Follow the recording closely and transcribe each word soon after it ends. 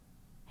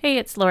Hey,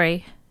 it's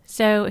Lori.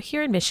 So,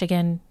 here in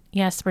Michigan,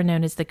 yes, we're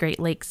known as the Great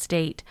Lakes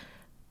State,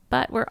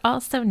 but we're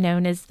also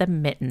known as the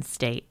Mitten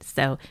State.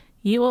 So,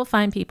 you will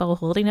find people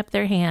holding up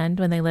their hand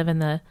when they live in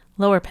the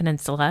lower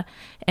peninsula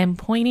and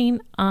pointing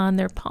on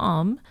their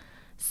palm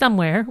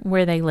somewhere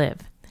where they live.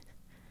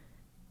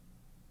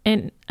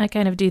 And I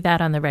kind of do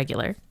that on the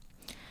regular.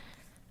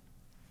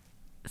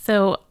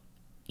 So,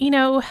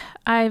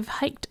 I've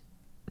hiked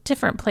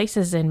different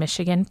places in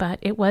Michigan, but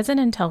it wasn't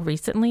until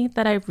recently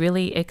that I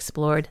really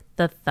explored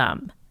the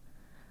Thumb.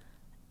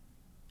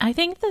 I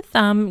think the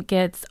Thumb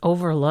gets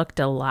overlooked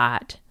a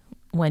lot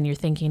when you're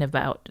thinking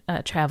about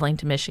traveling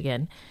to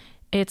Michigan.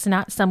 It's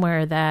not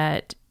somewhere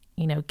that,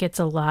 gets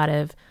a lot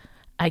of,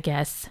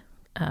 it's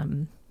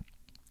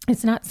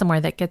not somewhere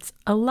that gets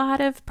a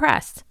lot of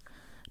press.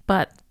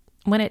 But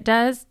when it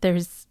does,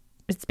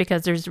 it's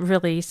because there's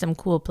really some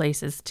cool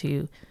places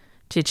to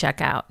check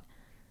out.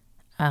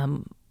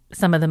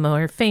 Some of the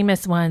more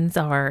famous ones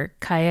are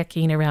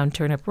kayaking around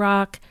Turnip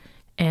Rock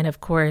and, of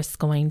course,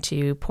 going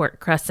to Port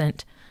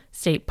Crescent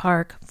State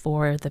Park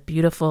for the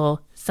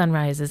beautiful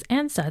sunrises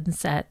and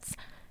sunsets,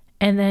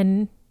 and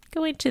then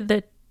going to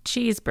the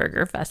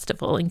Cheeseburger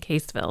Festival in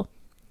Caseville.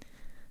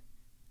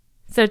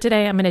 So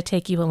today I'm going to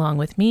take you along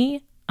with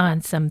me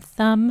on some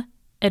Thumb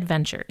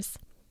adventures.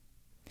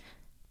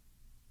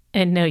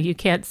 And no, you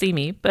can't see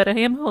me, but I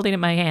am holding in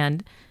my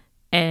hand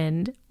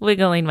and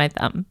wiggling my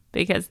thumb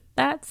because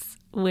that's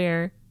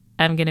where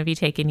I'm going to be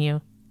taking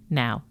you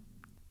now.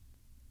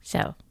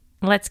 So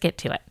let's get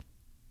to it.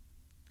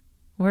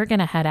 We're going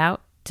to head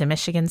out to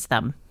Michigan's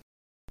Thumb.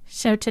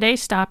 So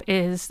today's stop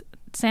is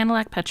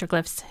Sanilac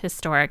Petroglyphs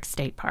Historic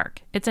State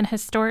Park. It's an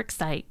historic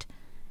site,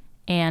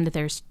 and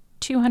there's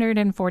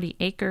 240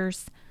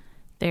 acres.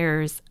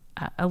 There's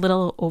a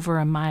little over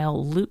a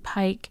mile loop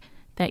hike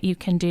that you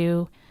can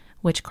do,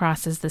 which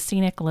crosses the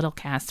scenic Little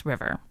Cass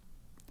River.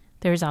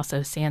 There's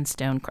also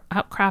sandstone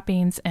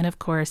outcroppings, and of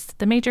course,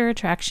 the major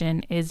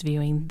attraction is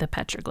viewing the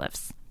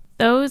petroglyphs.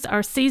 Those are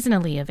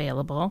seasonally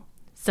available,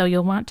 so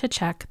you'll want to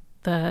check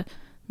the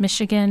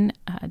Michigan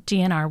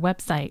DNR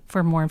website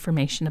for more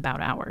information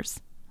about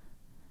hours.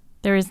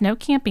 There is no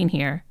camping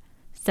here,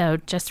 so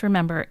just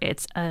remember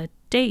it's a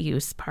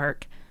day-use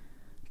park,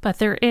 but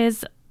there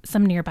is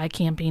some nearby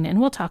camping, and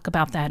we'll talk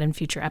about that in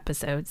future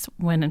episodes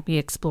when we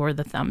explore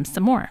the Thumb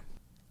some more.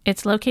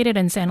 It's located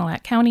in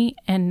Sanilac County,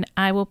 and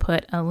I will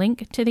put a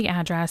link to the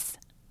address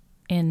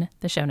in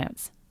the show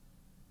notes.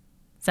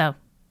 So,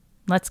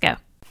 let's go.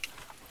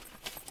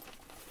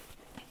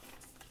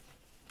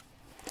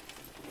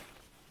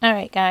 All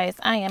right, guys,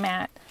 I am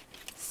at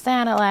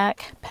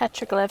Sanilac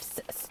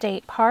Petroglyphs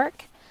State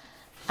Park.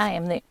 I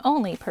am the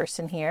only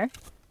person here,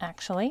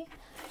 actually,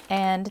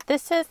 and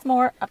this is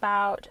more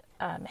about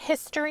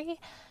history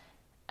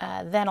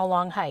than a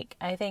long hike.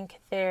 I think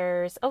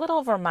there's a little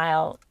over a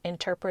mile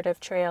interpretive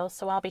trail,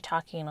 so I'll be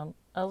talking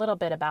a little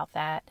bit about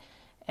that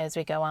as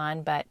we go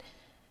on, but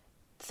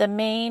the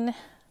main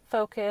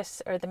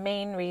focus or the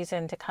main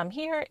reason to come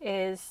here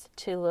is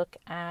to look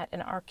at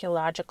an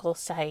archaeological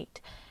site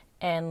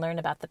and learn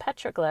about the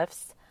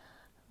petroglyphs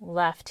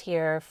left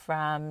here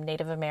from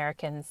Native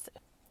Americans.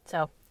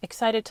 So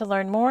excited to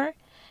learn more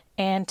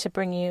and to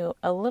bring you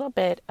a little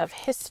bit of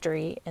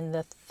history in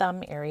the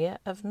Thumb area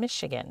of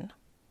Michigan.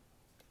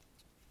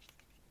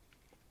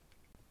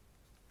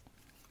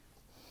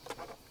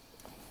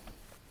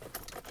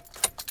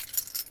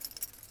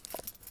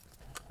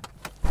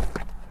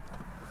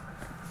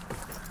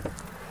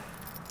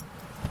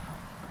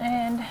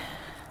 And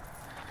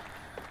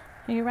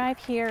you arrive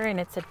here and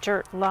it's a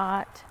dirt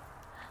lot.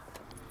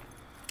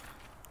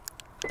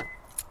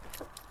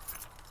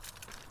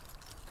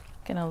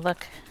 Gonna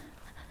look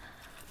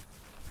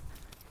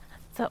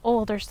at the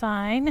older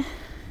sign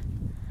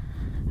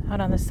out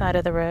on the side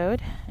of the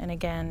road. And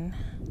again,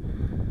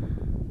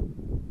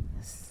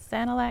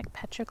 Sanilac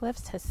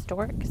Petroglyphs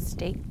Historic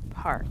State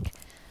Park.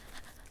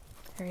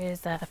 There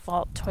is a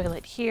vault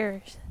toilet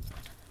here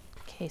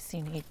in case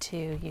you need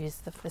to use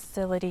the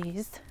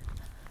facilities.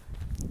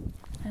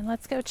 And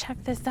let's go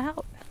check this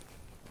out.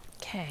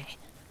 Okay.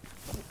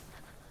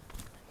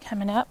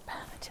 Coming up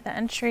to the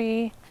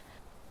entry.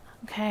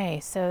 Okay,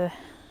 so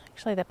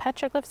actually the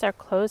petroglyphs are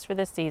closed for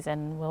this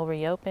season. Will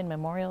reopen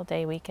Memorial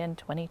Day weekend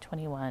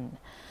 2021.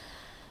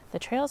 The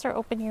trails are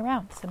open year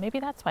round, so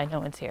maybe that's why no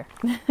one's here.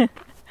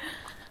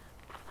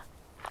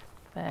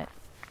 But,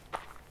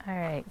 all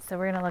right, so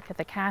we're going to look at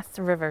the Cass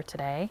River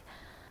today.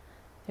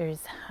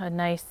 There's a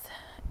nice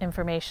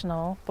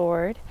informational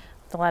board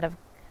with a lot of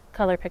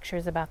color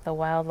pictures about the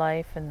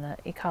wildlife and the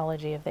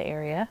ecology of the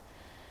area.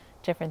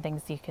 Different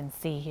things you can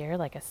see here,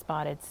 like a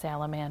spotted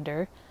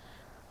salamander.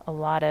 A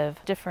lot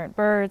of different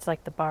birds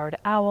like the barred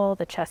owl,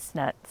 the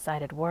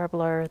chestnut-sided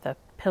warbler, the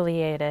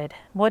pileated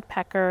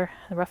woodpecker,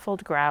 the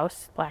ruffled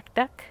grouse, black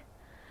duck,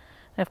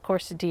 and of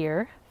course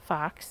deer,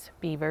 fox,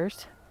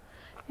 beavers,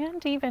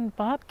 and even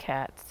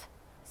bobcats.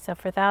 So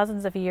for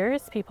thousands of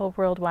years, people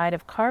worldwide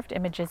have carved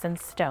images in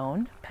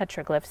stone,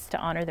 petroglyphs, to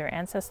honor their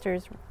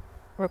ancestors,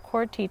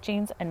 record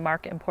teachings, and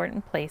mark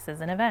important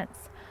places and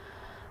events.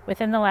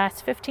 Within the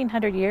last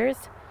 1,500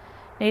 years,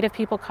 Native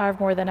people carved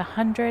more than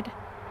 100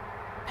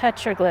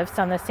 petroglyphs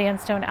on the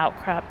sandstone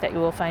outcrop that you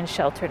will find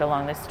sheltered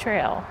along this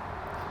trail.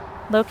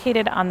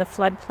 Located on the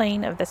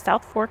floodplain of the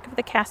South Fork of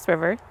the Cass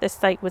River, this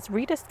site was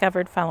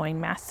rediscovered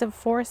following massive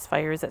forest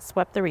fires that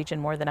swept the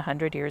region more than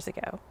 100 years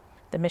ago.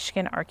 The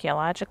Michigan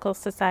Archaeological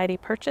Society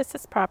purchased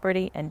this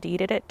property and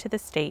deeded it to the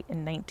state in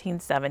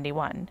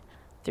 1971.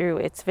 Through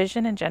its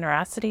vision and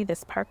generosity,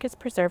 this park is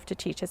preserved to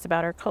teach us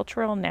about our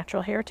cultural and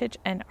natural heritage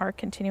and our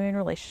continuing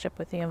relationship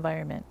with the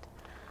environment.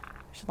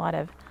 There's a lot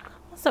of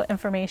also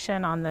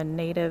information on the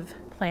native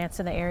plants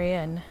in the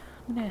area, and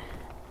I'm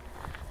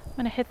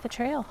gonna hit the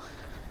trail.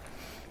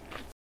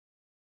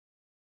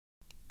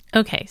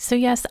 Okay, so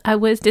yes, I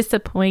was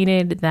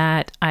disappointed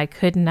that I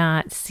could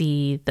not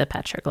see the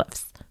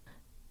petroglyphs,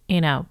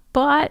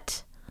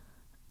 but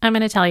I'm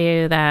going to tell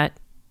you that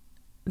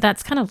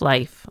that's kind of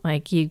life.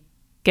 Like, you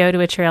go to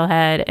a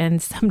trailhead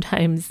and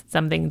sometimes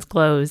something's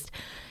closed,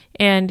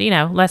 and,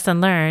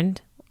 lesson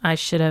learned, I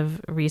should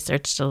have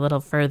researched a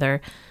little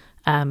further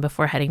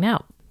before heading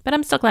out. But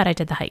I'm still glad I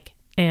did the hike,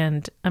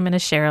 and I'm going to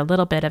share a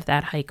little bit of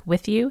that hike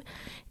with you.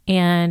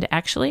 And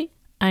actually,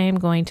 I am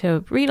going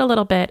to read a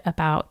little bit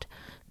about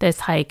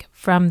this hike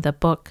from the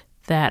book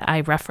that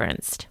I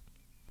referenced.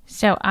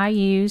 So I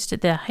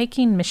used the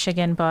Hiking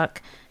Michigan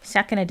book,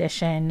 second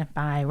edition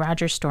by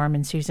Roger Storm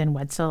and Susan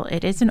Wetzel.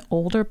 It is an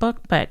older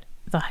book, but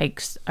the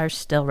hikes are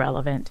still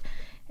relevant.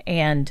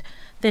 And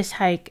this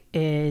hike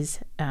is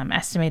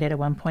estimated at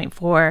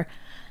 1.4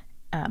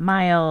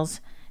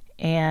 miles.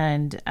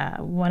 And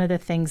one of the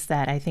things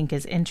that I think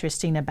is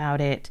interesting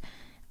about it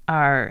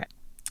are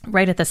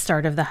right at the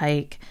start of the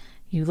hike,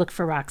 you look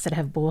for rocks that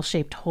have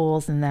bowl-shaped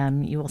holes in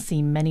them. You will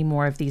see many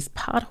more of these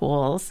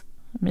potholes.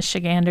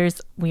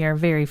 Michiganders, we are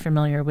very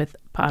familiar with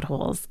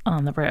potholes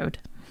on the road.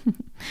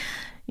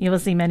 You will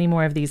see many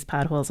more of these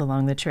potholes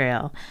along the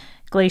trail.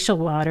 Glacial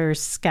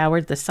waters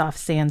scoured the soft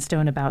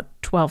sandstone about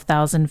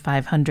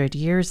 12,500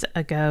 years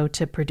ago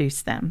to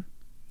produce them.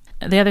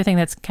 The other thing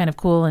that's kind of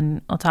cool,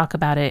 and I'll talk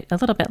about it a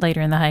little bit later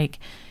in the hike,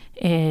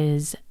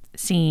 is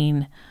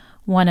seeing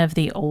one of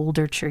the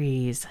older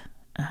trees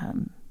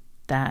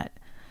that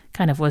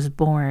kind of was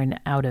born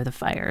out of the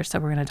fire. So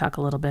we're going to talk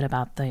a little bit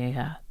about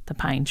the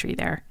pine tree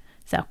there.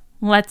 So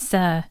let's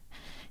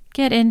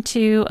get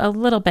into a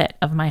little bit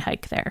of my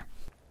hike there.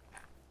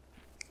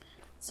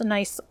 It's a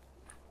nice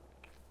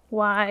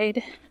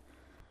wide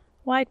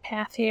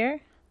path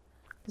here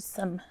with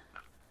some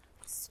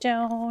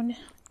stone,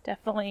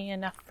 definitely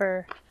enough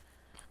for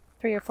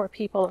 3 or 4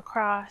 people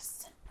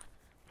across.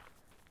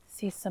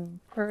 See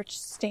some birch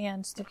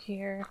stands through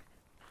here.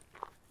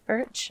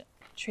 Birch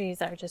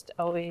trees are just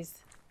always,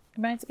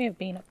 reminds me of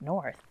being up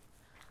north.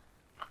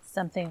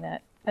 Something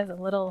that as a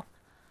little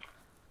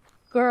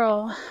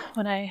girl,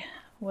 when I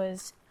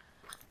was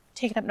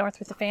taken up north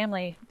with the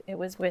family, it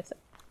was with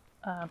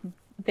a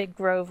big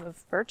grove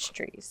of birch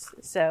trees.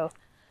 So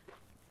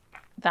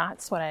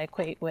that's what I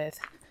equate with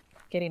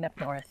getting up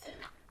north.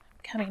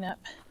 Coming up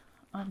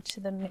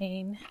onto the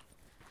main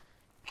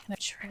kind of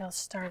trail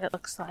start, it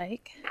looks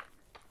like.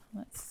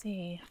 Let's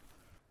see.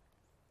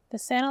 The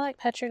sandalite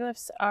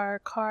petroglyphs are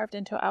carved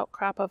into an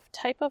outcrop of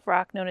type of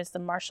rock known as the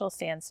Marshall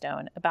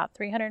Sandstone. About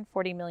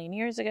 340 million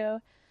years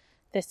ago,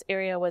 this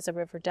area was a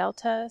river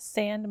delta.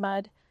 Sand,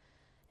 mud,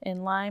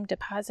 and lime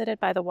deposited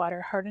by the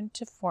water hardened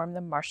to form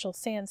the Marshall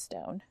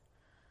Sandstone.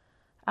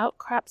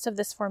 Outcrops of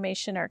this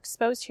formation are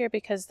exposed here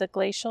because the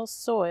glacial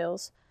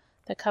soils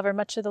that cover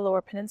much of the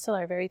lower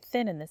peninsula are very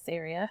thin in this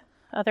area.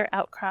 Other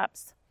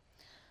outcrops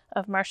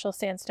of Marshall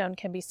Sandstone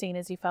can be seen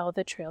as you follow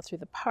the trail through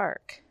the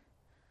park.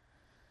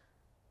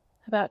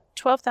 About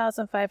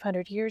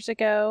 12,500 years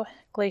ago,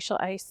 glacial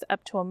ice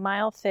up to a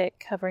mile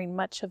thick covering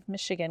much of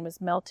Michigan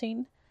was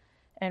melting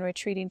and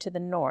retreating to the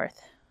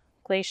north.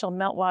 Glacial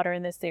meltwater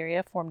in this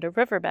area formed a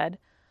riverbed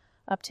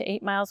up to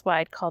 8 miles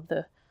wide called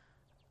the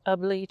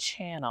Ubly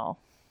Channel.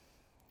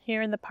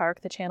 Here in the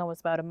park, the channel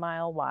was about a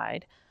mile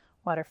wide.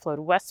 Water flowed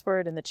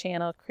westward in the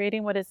channel,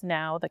 creating what is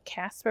now the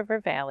Cass River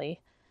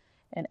Valley,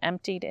 and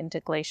emptied into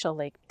glacial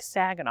Lake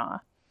Saginaw.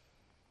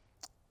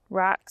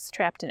 Rocks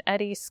trapped in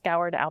eddies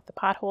scoured out the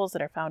potholes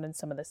that are found in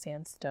some of the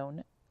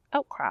sandstone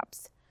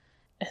outcrops.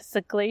 As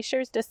the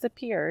glaciers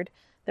disappeared,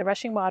 the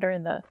rushing water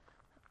in the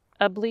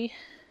Ubly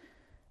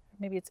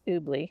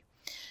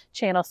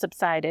channel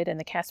subsided, and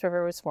the Cass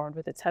River was formed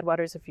with its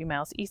headwaters a few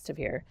miles east of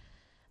here.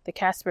 The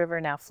Cass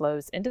River now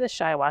flows into the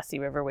Shiawassee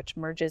River, which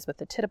merges with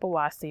the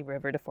Tittabawassee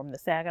River to form the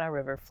Saginaw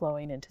River,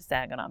 flowing into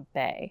Saginaw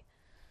Bay.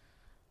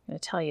 I'm going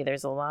to tell you,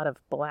 there's a lot of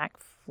black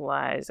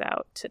flies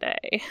out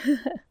today.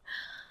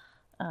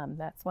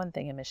 That's one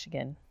thing in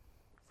Michigan.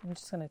 I'm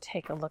just going to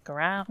take a look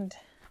around.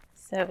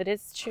 So it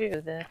is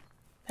true, the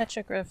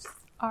petroglyphs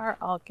are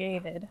all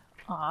gated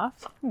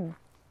off. So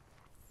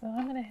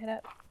I'm going to hit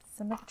up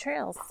some of the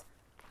trails.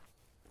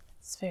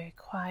 It's very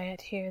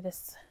quiet here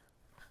this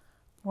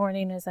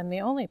morning as I'm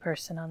the only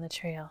person on the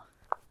trail.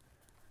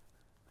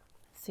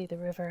 See the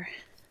river.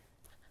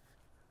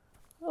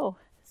 Oh,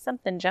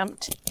 something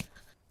jumped.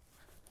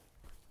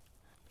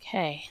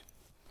 Okay.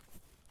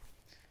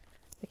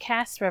 The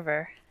Cass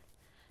River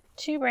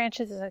Two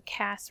branches of the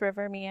Cass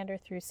River meander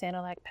through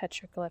Sanilac Lake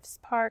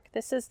Petroglyphs Park.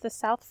 This is the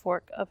South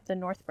Fork of the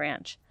North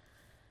Branch.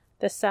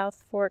 The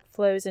South Fork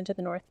flows into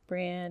the North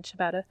Branch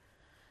about a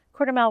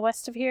quarter-mile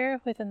west of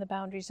here, within the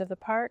boundaries of the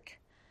park.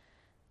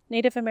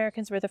 Native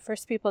Americans were the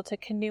first people to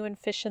canoe and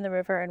fish in the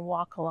river and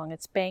walk along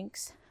its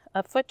banks.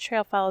 A foot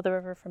trail followed the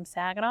river from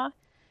Saginaw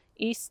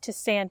east to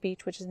Sand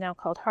Beach, which is now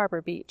called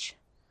Harbor Beach,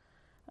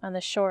 on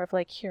the shore of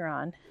Lake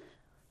Huron.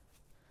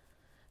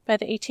 By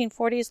the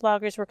 1840s,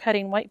 loggers were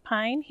cutting white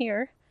pine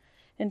here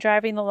and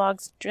driving the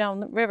logs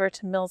down the river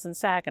to mills in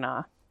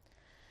Saginaw.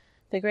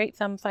 The Great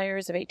Thumb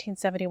Fires of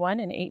 1871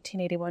 and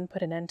 1881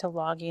 put an end to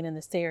logging in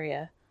this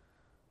area.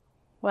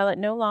 While it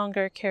no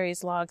longer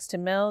carries logs to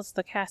mills,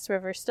 the Cass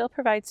River still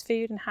provides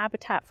food and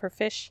habitat for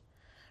fish,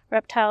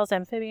 reptiles,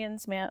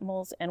 amphibians,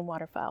 mammals, and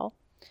waterfowl,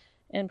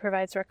 and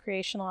provides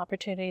recreational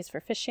opportunities for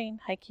fishing,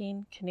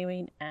 hiking,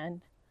 canoeing,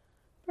 and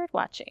bird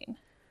watching.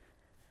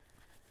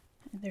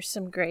 And there's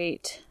some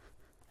great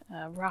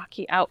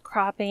rocky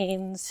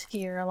outcroppings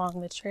here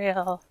along the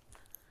trail.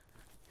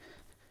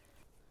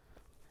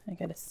 I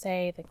gotta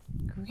say, the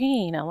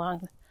green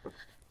along,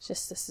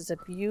 this is a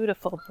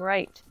beautiful,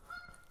 bright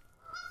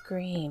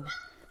green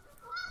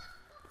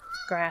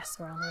grass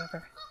around the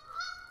river.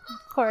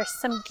 Of course,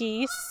 some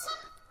geese.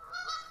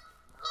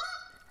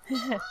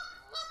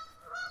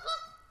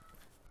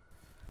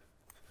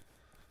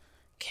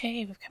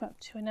 Okay, we've come up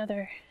to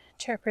another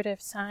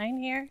interpretive sign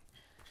here.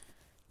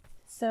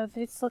 So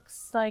this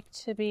looks like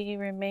to be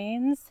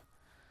remains.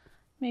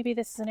 Maybe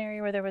this is an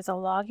area where there was a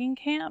logging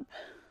camp.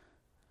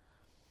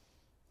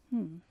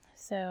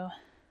 So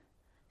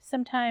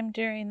sometime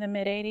during the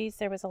mid-80s,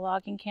 there was a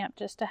logging camp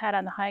just ahead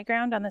on the high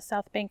ground on the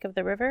south bank of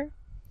the river.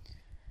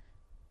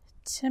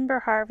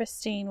 Timber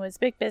harvesting was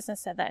big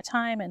business at that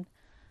time, and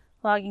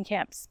logging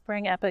camps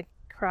sprang up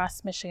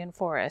across Michigan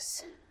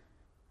forests.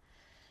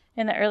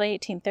 In the early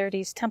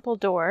 1830s, Temple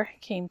Dorr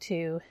came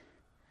to,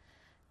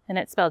 and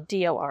it's spelled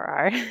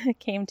D-O-R-R,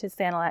 came to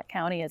Sanilac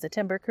County as a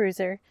timber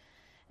cruiser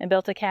and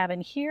built a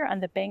cabin here on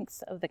the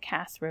banks of the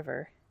Cass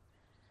River.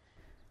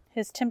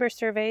 His timber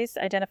surveys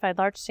identified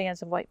large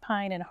stands of white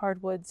pine and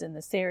hardwoods in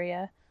this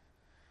area.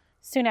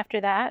 Soon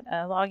after that,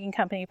 a logging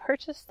company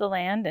purchased the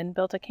land and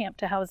built a camp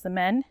to house the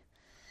men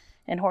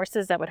and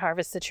horses that would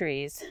harvest the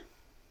trees.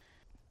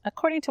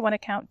 According to one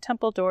account,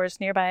 Temple Dorr's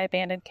nearby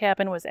abandoned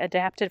cabin was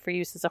adapted for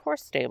use as a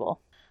horse stable.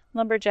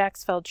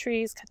 Lumberjacks felled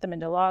trees, cut them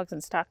into logs,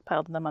 and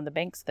stockpiled them on the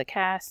banks of the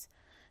Cass.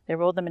 They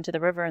rolled them into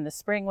the river in the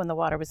spring when the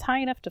water was high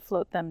enough to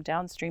float them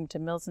downstream to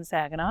mills in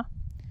Saginaw,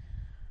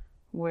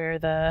 where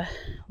the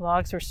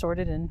logs were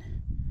sorted and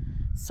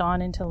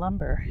sawn into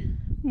lumber.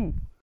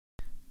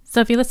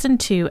 So if you listen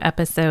to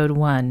episode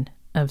 1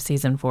 of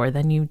season 4,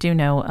 then you do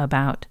know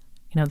about,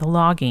 the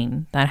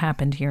logging that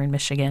happened here in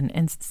Michigan,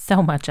 and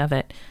so much of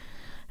it.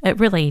 It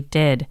really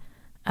did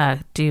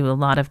do a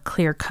lot of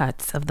clear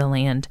cuts of the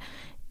land.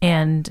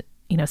 And,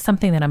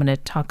 something that I'm going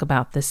to talk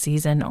about this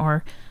season,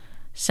 or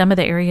some of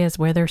the areas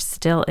where there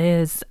still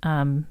is,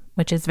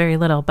 which is very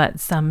little, but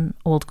some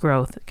old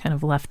growth kind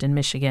of left in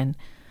Michigan.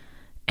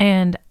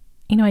 And,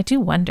 I do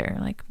wonder,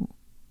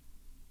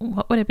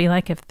 what would it be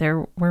like if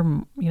there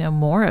were,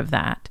 more of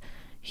that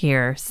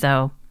here?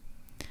 So,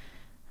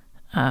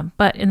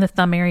 but in the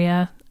Thumb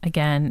area,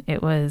 again,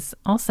 it was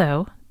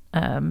also,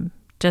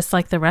 just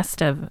like the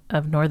rest of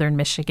northern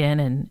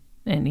Michigan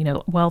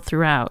and well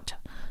throughout,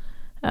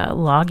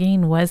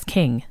 logging was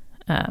king,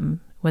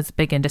 was a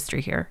big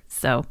industry here.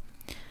 So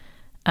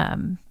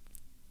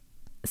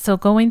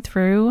going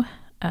through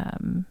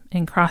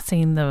and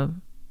crossing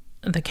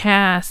the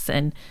Cass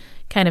and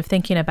kind of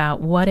thinking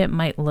about what it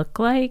might look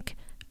like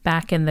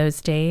back in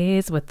those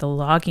days with the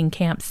logging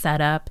camp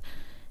set up,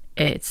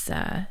 it's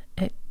a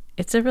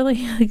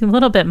really a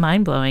little bit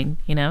mind-blowing,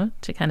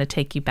 to kind of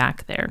take you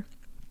back there.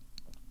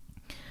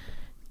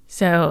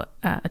 So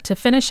to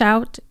finish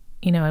out,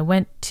 I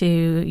went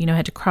to,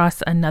 had to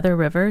cross another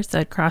river. So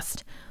I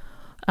crossed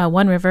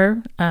one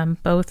river,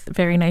 both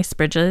very nice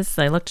bridges.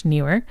 I looked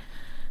newer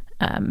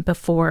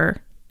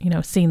before,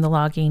 seeing the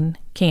logging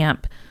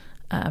camp,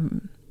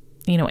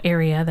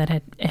 area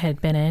that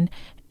had been in,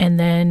 and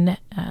then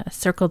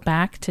circled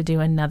back to do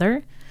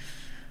another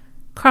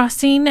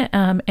crossing.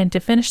 And to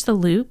finish the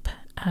loop,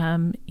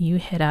 you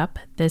hit up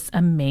this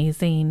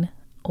amazing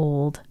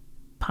old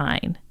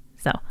pine.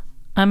 So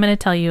I'm going to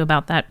tell you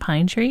about that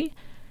pine tree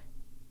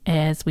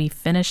as we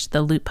finish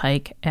the loop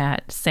hike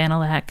at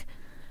Sanilac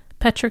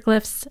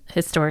Petroglyphs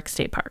Historic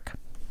State Park.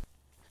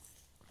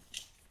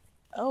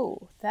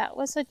 Oh, that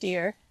was a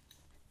deer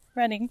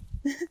running.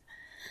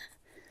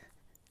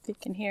 If you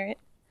can hear it.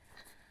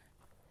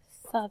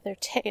 Saw their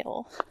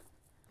tail.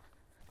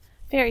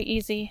 Very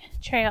easy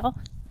trail.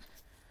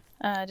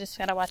 Just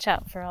gotta watch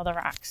out for all the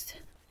rocks.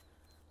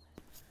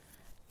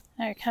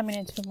 Now you're coming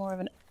into more of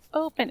an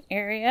open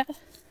area.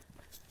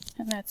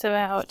 And that's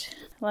about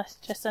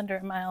just under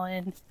a mile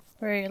in,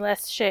 where you're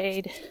less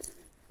shade.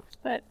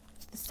 But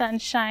the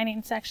sun's shining.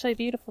 It's actually a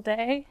beautiful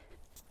day.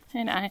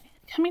 And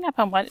coming up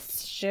on what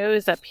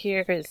shows up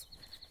here is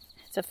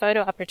It's a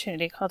photo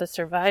opportunity called a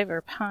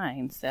Survivor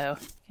Pine, so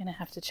I'm going to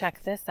have to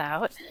check this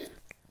out.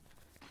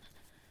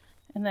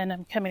 And then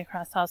I'm coming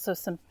across also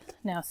some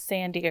now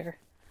sandier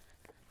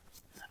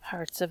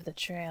parts of the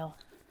trail.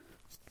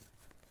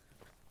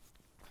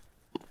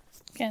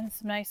 Again,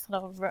 some nice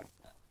little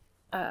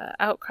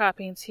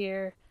outcroppings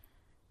here.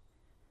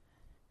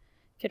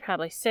 You could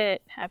probably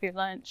sit, have your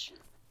lunch.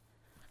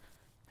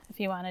 If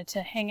you wanted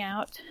to hang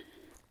out,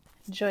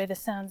 enjoy the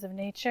sounds of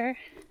nature.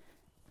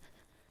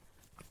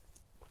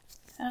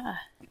 I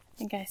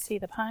think I see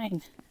the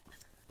pine.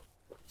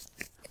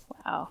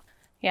 Wow.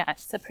 Yeah,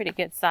 it's a pretty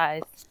good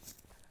size.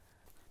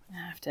 I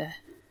have to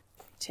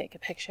take a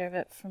picture of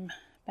it from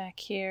back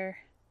here.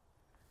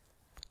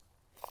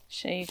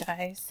 Show you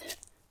guys.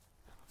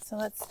 So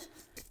let's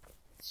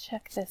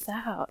check this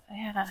out.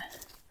 Yeah,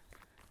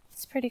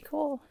 it's pretty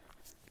cool.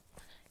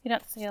 You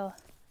don't see a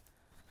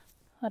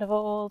lot of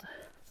old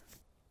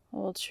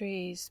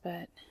trees,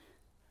 but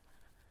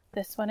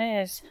this one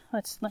is.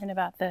 Let's learn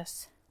about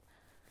this.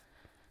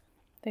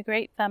 The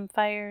Great Thumb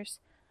Fires.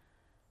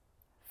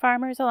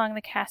 Farmers along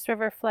the Cass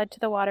River fled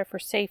to the water for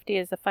safety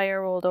as the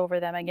fire rolled over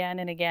them again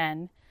and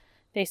again.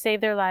 They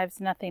saved their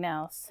lives, nothing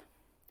else.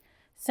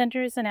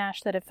 Cinders and ash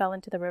that had fell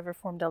into the river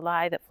formed a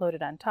lye that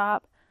floated on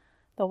top.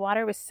 The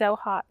water was so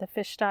hot the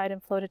fish died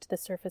and floated to the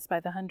surface by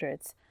the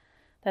hundreds.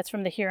 That's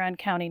from the Huron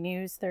County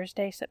News,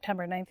 Thursday,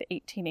 September 9th,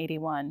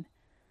 1881.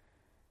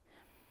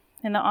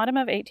 In the autumn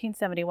of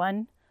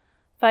 1871,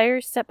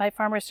 fires set by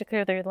farmers to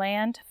clear their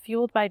land,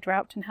 fueled by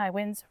drought and high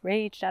winds,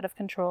 raged out of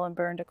control and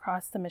burned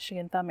across the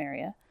Michigan Thumb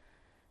area.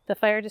 The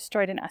fire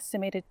destroyed an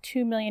estimated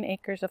 2 million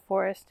acres of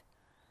forest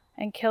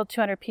and killed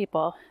 200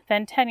 people.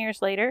 Then 10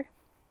 years later,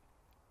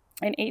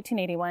 in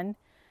 1881,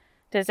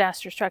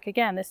 disaster struck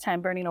again, this time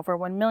burning over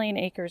 1 million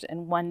acres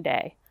in one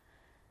day,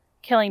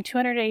 killing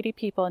 280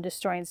 people and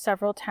destroying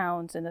several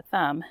towns in the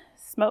Thumb.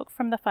 Smoke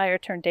from the fire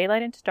turned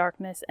daylight into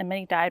darkness, and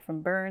many died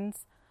from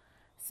burns,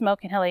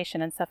 smoke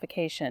inhalation, and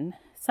suffocation.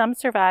 Some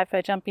survived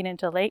by jumping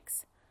into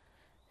lakes,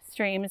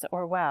 streams,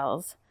 or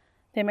wells.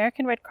 The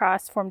American Red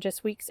Cross, formed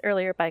just weeks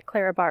earlier by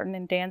Clara Barton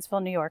in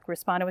Dansville, New York,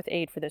 responded with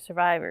aid for the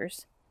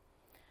survivors.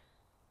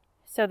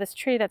 So this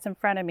tree that's in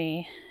front of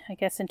me, I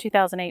guess in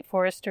 2008,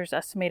 foresters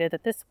estimated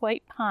that this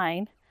white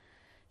pine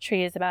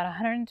tree is about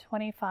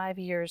 125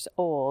 years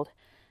old.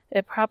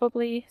 It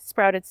probably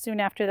sprouted soon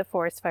after the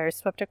forest fires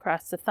swept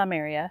across the Thumb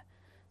area.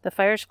 The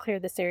fires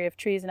cleared this area of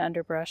trees and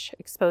underbrush,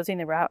 exposing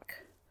the rock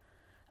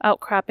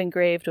outcrop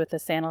engraved with the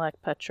Sanilac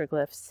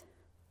petroglyphs.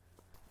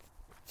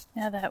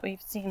 Now that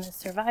we've seen the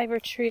survivor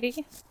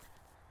tree,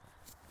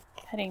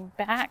 heading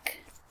back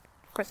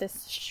for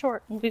this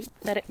short loop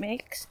that it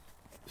makes.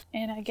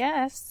 And I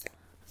guess,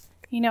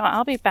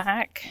 I'll be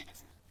back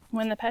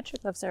when the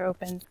petroglyphs are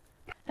open.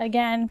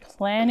 Again,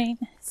 planning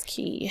is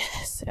key.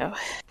 So,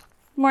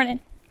 morning.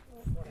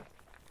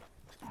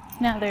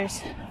 Now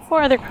there's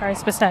 4 other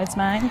cars besides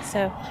mine,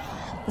 so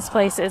this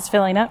place is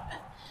filling up.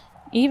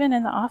 Even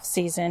in the off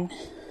season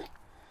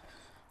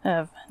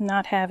of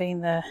not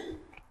having the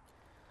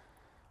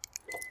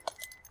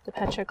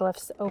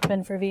petroglyphs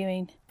open for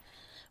viewing,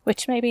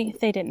 which maybe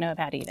they didn't know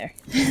about either.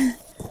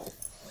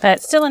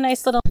 But still a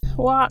nice little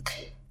walk.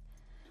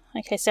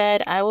 Like I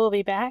said, I will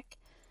be back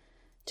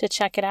to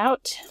check it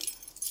out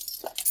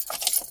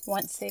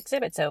once the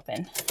exhibit's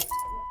open.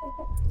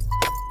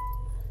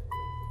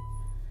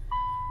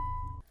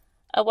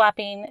 A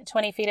whopping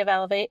 20 feet of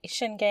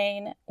elevation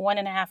gain,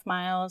 1.5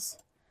 miles,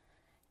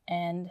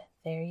 and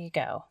there you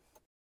go.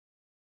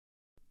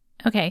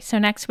 Okay, so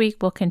next week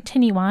we'll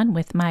continue on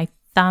with my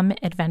thumb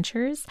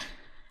adventures.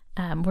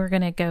 We're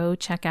going to go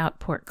check out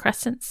Port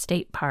Crescent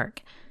State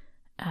Park.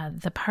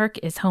 The park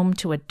is home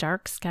to a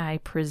dark sky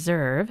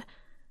preserve,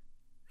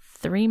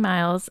 3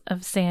 miles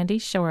of sandy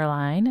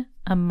shoreline,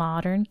 a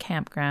modern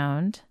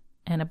campground,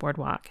 and a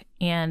boardwalk.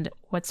 And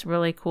what's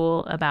really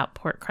cool about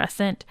Port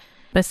Crescent,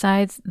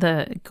 besides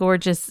the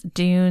gorgeous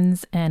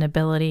dunes and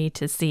ability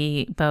to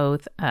see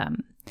both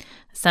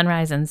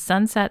sunrise and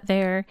sunset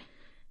there,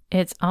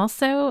 it's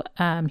also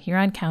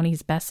Huron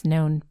County's best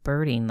known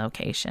birding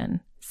location.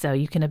 So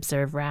you can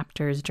observe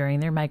raptors during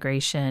their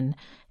migration,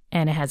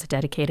 and it has a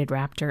dedicated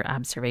raptor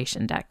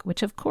observation deck,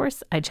 which of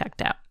course I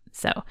checked out.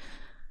 So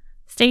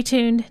stay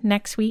tuned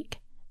next week.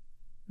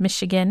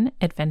 Michigan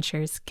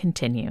adventures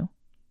continue.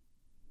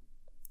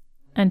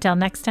 Until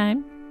next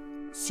time,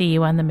 see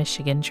you on the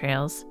Michigan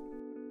trails.